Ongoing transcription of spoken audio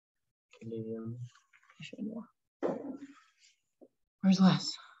Where's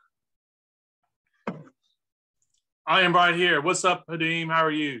Les? I am right here. What's up, Khadim? How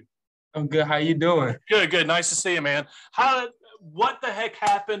are you? I'm good. How you doing? Good. Nice to see you, man. What the heck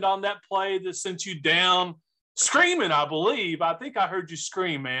happened on that play that sent you down screaming, I believe? I think I heard you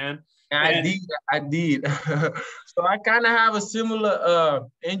scream, man. I did. So I kind of have a similar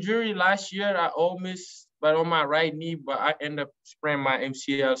injury last year at Ole Miss, but on my right knee, but I ended up spraining my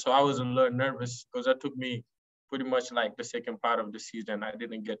MCL, so I was a little nervous because that took me pretty much like the second part of the season. I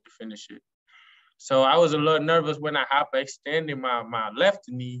didn't get to finish it. So I was a little nervous when I hyperextended my left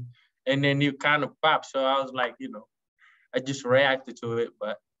knee, and then it kind of popped. So I was like, I just reacted to it.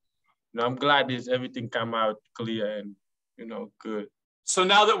 But, I'm glad everything came out clear and, good. So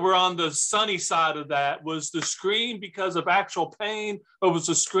now that we're on the sunny side of that, was the scream because of actual pain, or was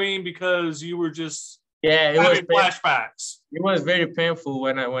the scream because you were just having flashbacks? It was very painful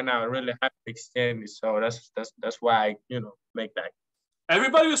when I really hyperextended. So that's why I, make that.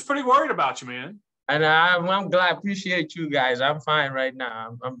 Everybody was pretty worried about you, man. And I'm glad. I appreciate you guys. I'm fine right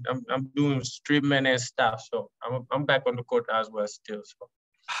now. I'm doing treatment and stuff, so I'm back on the court as well still. So.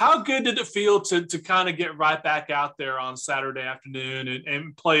 How good did it feel to kind of get right back out there on Saturday afternoon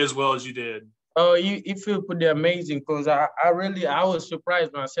and play as well as you did? Oh, it feel pretty amazing because I was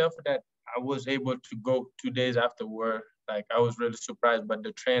surprised myself that I was able to go 2 days afterward. Like I was really surprised, but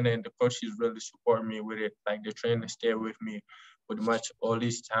the trainer and the coaches really support me with it. Like the trainer stayed with me pretty much all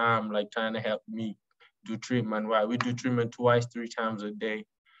this time, like trying to help me do treatment. Why we do treatment twice, 3 times a day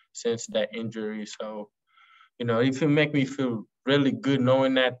since that injury. So, it make me feel really good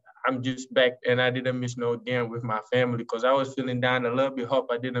knowing that I'm just back and I didn't miss no game with my family because I was feeling down a little bit. Hope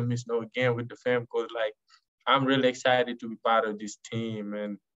I didn't miss no game with the family because like I'm really excited to be part of this team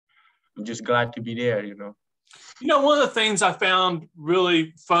and I'm just glad to be there, One of the things I found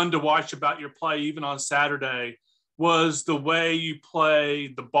really fun to watch about your play, even on Saturday, was the way you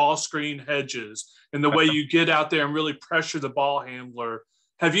play the ball screen hedges and the way you get out there and really pressure the ball handler.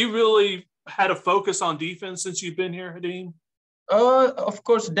 Have you really had a focus on defense since you've been here, Khadim? Of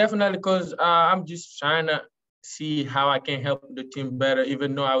course, definitely, because I'm just trying to see how I can help the team better.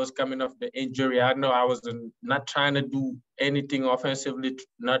 Even though I was coming off the injury, I know I was not trying to do anything offensively,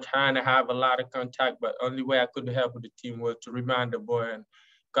 not trying to have a lot of contact, but only way I could help the team was to remind the ball and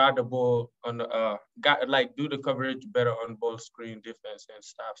guard the ball on the do the coverage better on ball screen defense and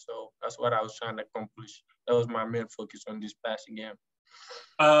stuff. So that's what I was trying to accomplish. That was my main focus on this passing game.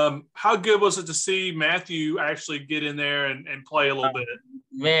 How good was it to see Matthew actually get in there and play a little bit?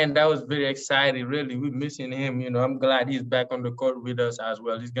 Man, that was very exciting. Really, we're missing him. I'm glad he's back on the court with us as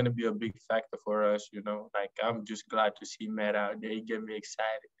well. He's going to be a big factor for us. Like I'm just glad to see Matt out there. He get me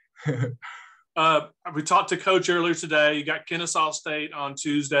excited. We talked to Coach earlier today. You got Kennesaw State on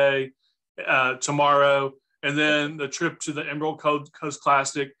Tuesday, tomorrow, and then the trip to the Emerald Coast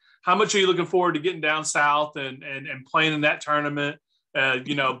Classic. How much are you looking forward to getting down south and playing in that tournament?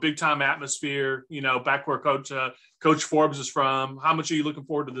 Big time atmosphere, back where Coach Forbes is from. How much are you looking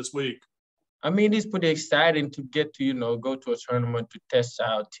forward to this week? I mean, it's pretty exciting to get to, go to a tournament to test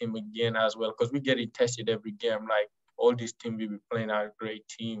our team again as well, because we're getting tested every game. Like all these teams, we be playing our great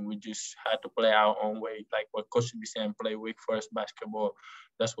team. We just had to play our own way, like what Coach be saying, play Wake Forest basketball.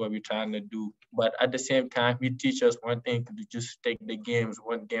 That's what we're trying to do. But at the same time, he teach us one thing, to just take the games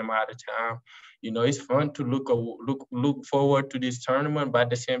one game at a time. It's fun to look forward to this tournament, but at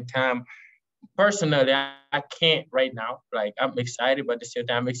the same time, personally, I can't right now. Like I'm excited, but at the same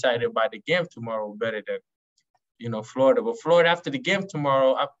time, I'm excited about the game tomorrow better than Florida. But Florida after the game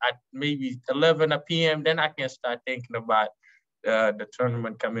tomorrow at maybe 11 p.m., then I can start thinking about the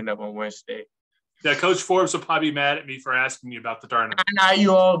tournament coming up on Wednesday. Yeah, Coach Forbes will probably be mad at me for asking you about the tournament. Now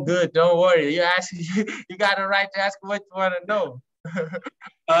you all good. Don't worry. You got a right to ask what you want to know.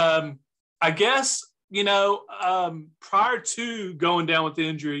 I guess, prior to going down with the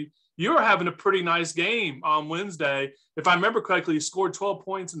injury, you were having a pretty nice game on Wednesday. If I remember correctly, you scored 12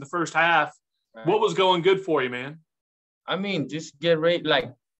 points in the first half. Right. What was going good for you, man? I mean, just get ready.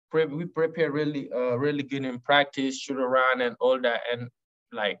 Like we prepare really good in practice, shoot around and all that. And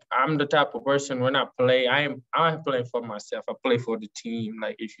like I'm the type of person when I play, I'm playing for myself. I play for the team.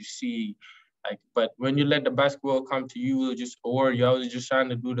 Like if you see, but when you let the basketball come to you, just worry. I was just trying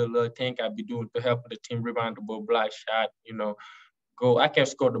to do the little thing I be doing to help the team rebound the ball, block shot, go. I can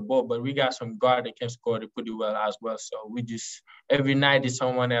score the ball, but we got some guard that can score it pretty well as well. So we just every night is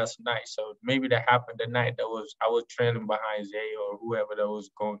someone else's night. So maybe that happened the night I was training behind Zay or whoever that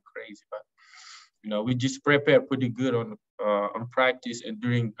was going crazy. But we just prepare pretty good on practice and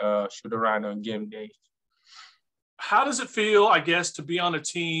during shoot around on game days. how does it feel, I guess, to be on a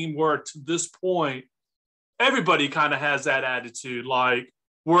team where to this point, everybody kind of has that attitude, like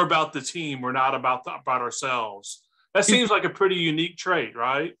we're about the team, we're not about ourselves. That seems like a pretty unique trait,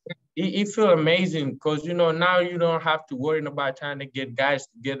 right? It feels amazing because, you know, now you don't have to worry about trying to get guys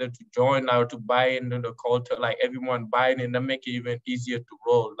together to join or to buy into the culture. Like everyone buying in, that make it even easier to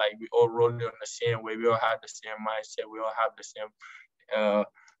roll. Like we all rolling on the same way. We all have the same mindset. We all have the same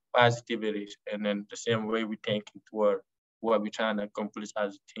positivity, and then the same way we thinking toward what we're trying to accomplish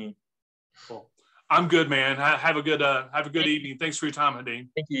as a team. Cool. I'm good, man. Have a good evening. Thanks for your time, Khadim.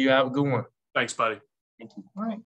 Thank you. You have a good one. Thanks, buddy. Thank you. All right.